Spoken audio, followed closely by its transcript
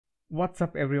What's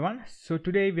up everyone? So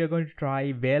today we are going to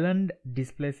try Wayland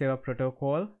display saver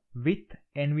protocol with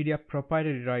Nvidia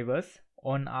proprietary drivers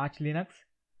on Arch Linux.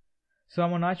 So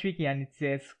I'm on Arch wiki and it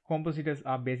says compositors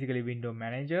are basically window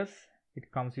managers.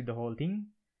 It comes with the whole thing.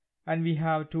 And we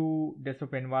have two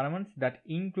desktop environments that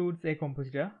includes a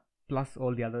compositor plus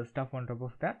all the other stuff on top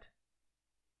of that.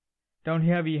 Down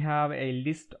here we have a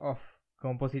list of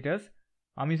compositors.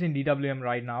 I'm using DWM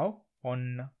right now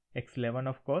on X11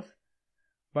 of course.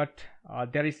 But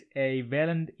there is a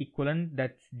Wayland equivalent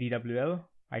that's DWL.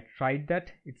 I tried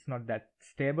that. It's not that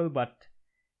stable, but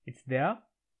it's there.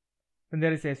 And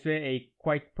there is as well a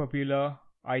quite popular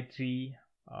i3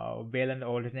 Wayland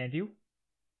alternative.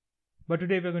 But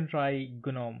today we're going to try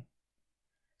Gnome.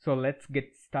 So let's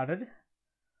get started.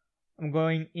 I'm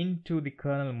going into the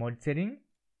kernel mod setting.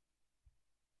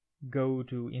 Go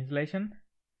to installation.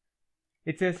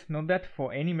 It says note that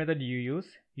for any method you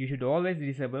use, you should always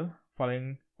disable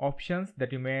following options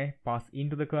that you may pass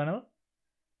into the kernel.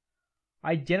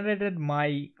 I generated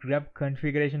my grub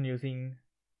configuration using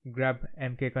grub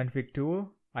mkconfig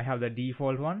tool. I have the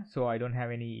default one, so I don't have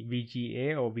any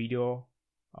VGA or video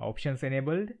options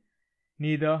enabled.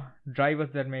 Neither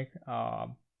drivers that make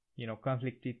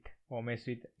conflict with or mess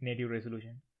with native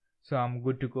resolution. So I'm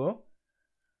good to go.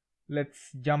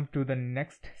 Let's jump to the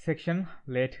next section.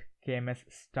 Let KMS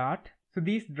start. So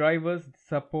these drivers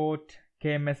support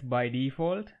KMS by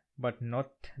default, but not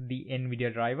the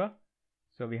Nvidia driver.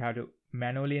 So we have to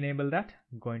manually enable that.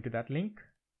 Go into that link.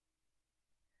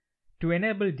 To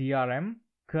enable DRM,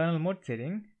 kernel mod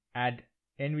setting, add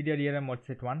Nvidia DRM mod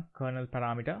set 1 kernel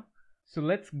parameter. So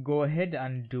let's go ahead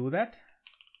and do that.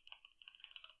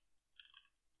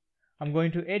 I'm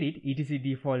going to edit etc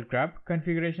default grub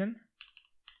configuration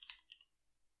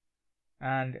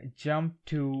and jump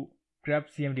to grub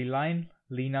cmd line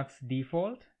Linux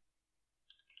default.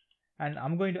 And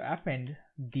I'm going to append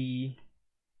the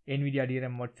Nvidia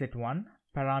DRM mod set 1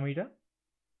 parameter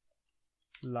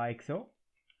like so.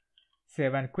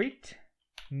 Save and quit.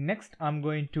 Next I'm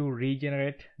going to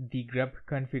regenerate the grub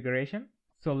configuration.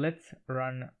 So let's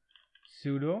run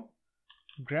sudo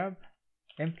grub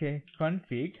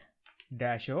mkconfig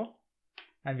 -o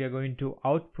and we are going to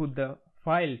output the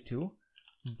file to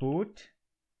boot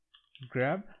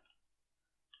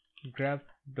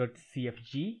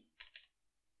grub.cfg.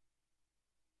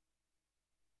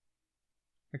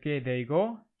 Okay, there you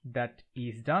go. That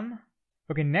is done.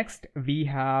 Okay, next we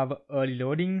have early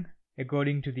loading.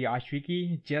 According to the Arch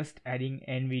wiki, just adding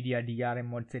Nvidia DRM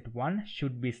mod set 1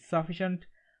 should be sufficient.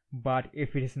 But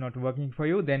if it is not working for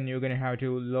you, then you're going to have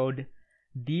to load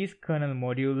these kernel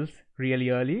modules really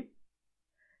early.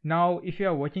 Now, if you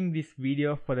are watching this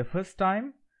video for the first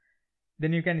time,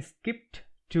 then you can skip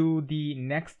to the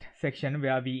next section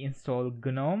where we install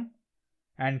Gnome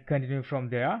and continue from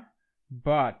there.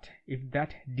 But if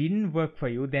that didn't work for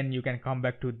you, then you can come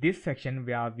back to this section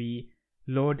where we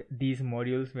load these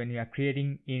modules when we are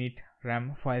creating init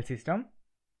RAM file system.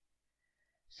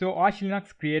 So Arch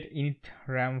Linux create init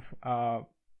RAM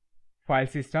file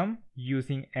system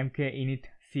using mkinit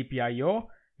cpio.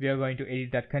 We are going to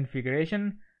edit that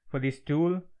configuration for this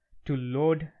tool to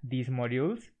load these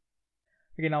modules.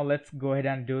 Okay, now let's go ahead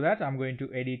and do that. I'm going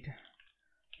to edit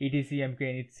etc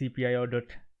mkinit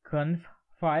cpio.conf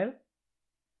file.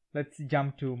 Let's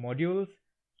jump to modules.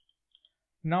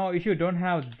 Now if you don't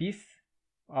have this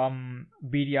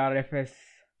btrfs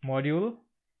module,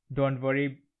 don't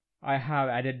worry, I have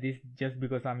added this just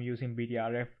because I'm using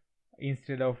btrf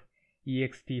instead of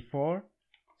ext4.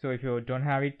 So if you don't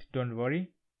have it, don't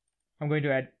worry. I'm going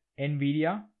to add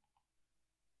Nvidia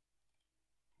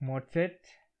modset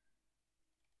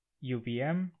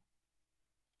upm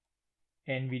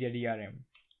Nvidia DRM.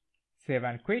 Save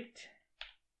and quit.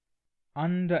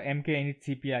 Under mkinit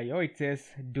cpio, it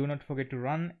says do not forget to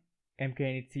run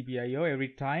mkinit cpio every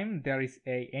time there is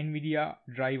a Nvidia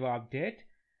driver update.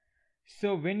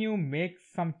 So when you make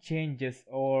some changes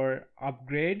or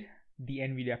upgrade the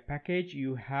Nvidia package,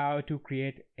 you have to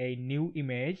create a new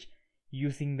image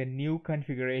using the new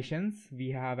configurations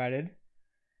we have added.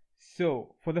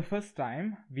 So for the first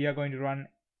time, we are going to run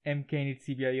mkinit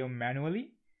cpio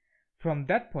manually. From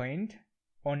that point,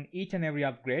 on each and every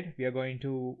upgrade, we are going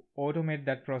to automate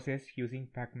that process using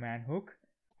pacman hook.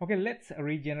 Okay, let's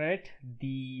regenerate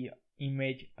the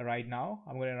image right now.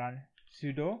 I'm going to run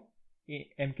sudo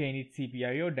mkinit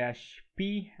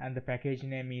cpio-p and the package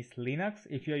name is Linux.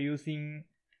 If you're using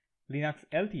Linux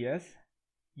LTS,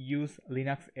 use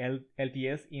Linux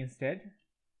LTS instead.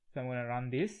 So I'm going to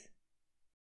run this.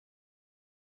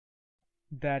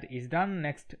 That is done.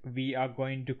 Next, we are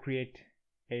going to create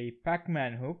a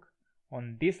pacman hook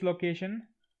on this location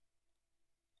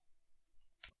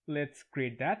let's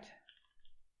create that.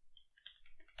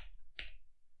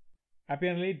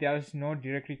 Apparently there is no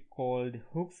directory called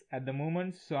hooks at the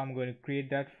moment, so I'm going to create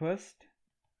that first.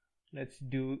 Let's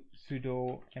do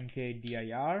sudo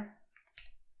mkdir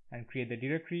and create the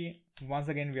directory. Once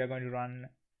again, we are going to run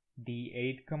the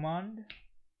edit command.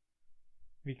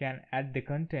 We can add the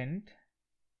content.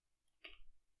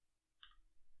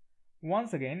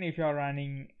 Once again, if you are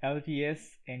running LTS,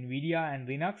 Nvidia and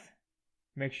Linux,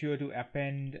 make sure to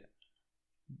append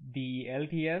the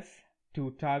LTS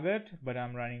to target, but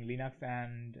I'm running Linux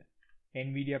and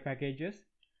Nvidia packages,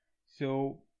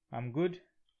 so I'm good.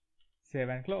 Save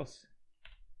and close.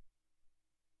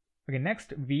 Okay,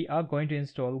 next we are going to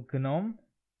install Gnome.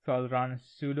 So I'll run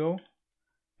sudo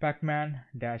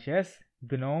pacman-s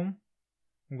gnome.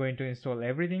 I'm going to install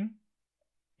everything.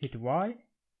 Hit Y.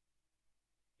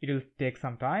 It will take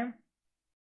some time.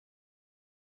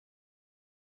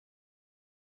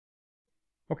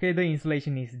 Okay, the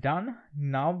installation is done.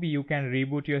 Now you can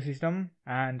reboot your system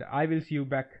and I will see you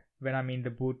back when I'm in the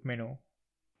boot menu.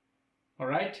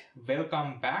 Alright,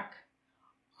 welcome back.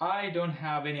 I don't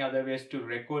have any other ways to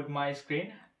record my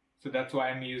screen, so that's why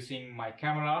I'm using my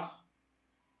camera.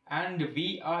 And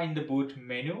we are in the boot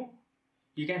menu.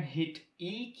 You can hit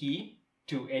E key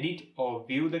to edit or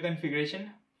view the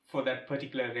configuration for that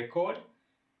particular record.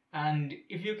 And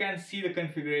if you can see the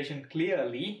configuration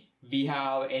clearly, we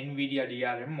have Nvidia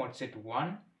DRM modset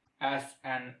 1 as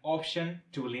an option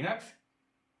to Linux.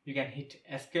 You can hit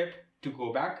escape to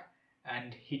go back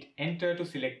and hit enter to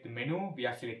select the menu. We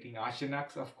are selecting Arch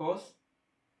Linux, of course.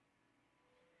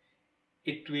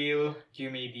 It will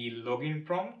give me the login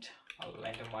prompt. I'll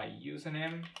enter my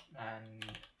username and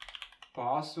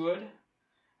password,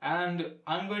 and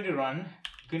I'm going to run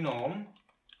Gnome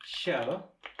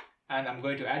Shell, and I'm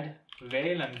going to add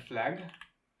Wayland flag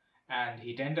and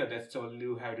hit enter. That's all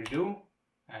you have to do,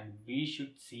 and we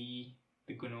should see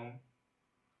the Gnome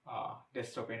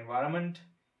desktop environment.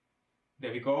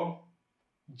 There we go.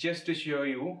 Just to show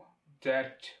you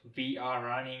that we are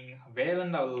running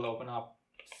Wayland, I will open up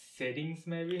settings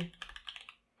maybe.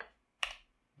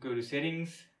 Go to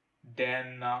settings,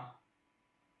 then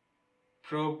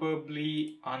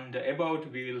probably under about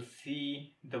we will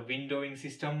see the windowing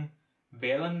system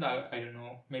Wayland. I don't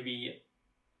know, maybe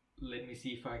let me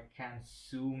see if I can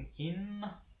zoom in.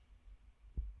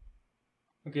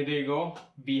 Okay, there you go.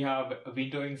 We have a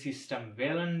windowing system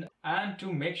Wayland, and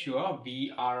to make sure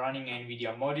we are running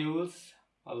Nvidia modules,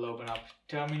 I'll open up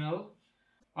terminal.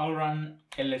 I'll run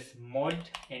lsmod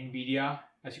Nvidia.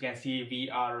 As you can see, we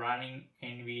are running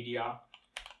Nvidia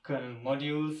kernel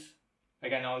modules. I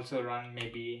can also run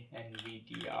maybe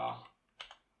Nvidia,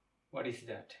 what is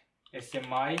that,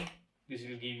 SMI. This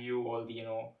will give you all the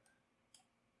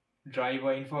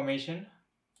driver information.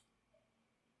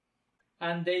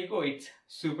 And there you go. It's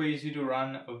super easy to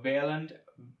run Wayland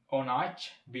on Arch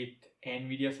with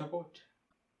Nvidia support.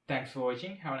 Thanks for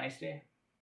watching. Have a nice day.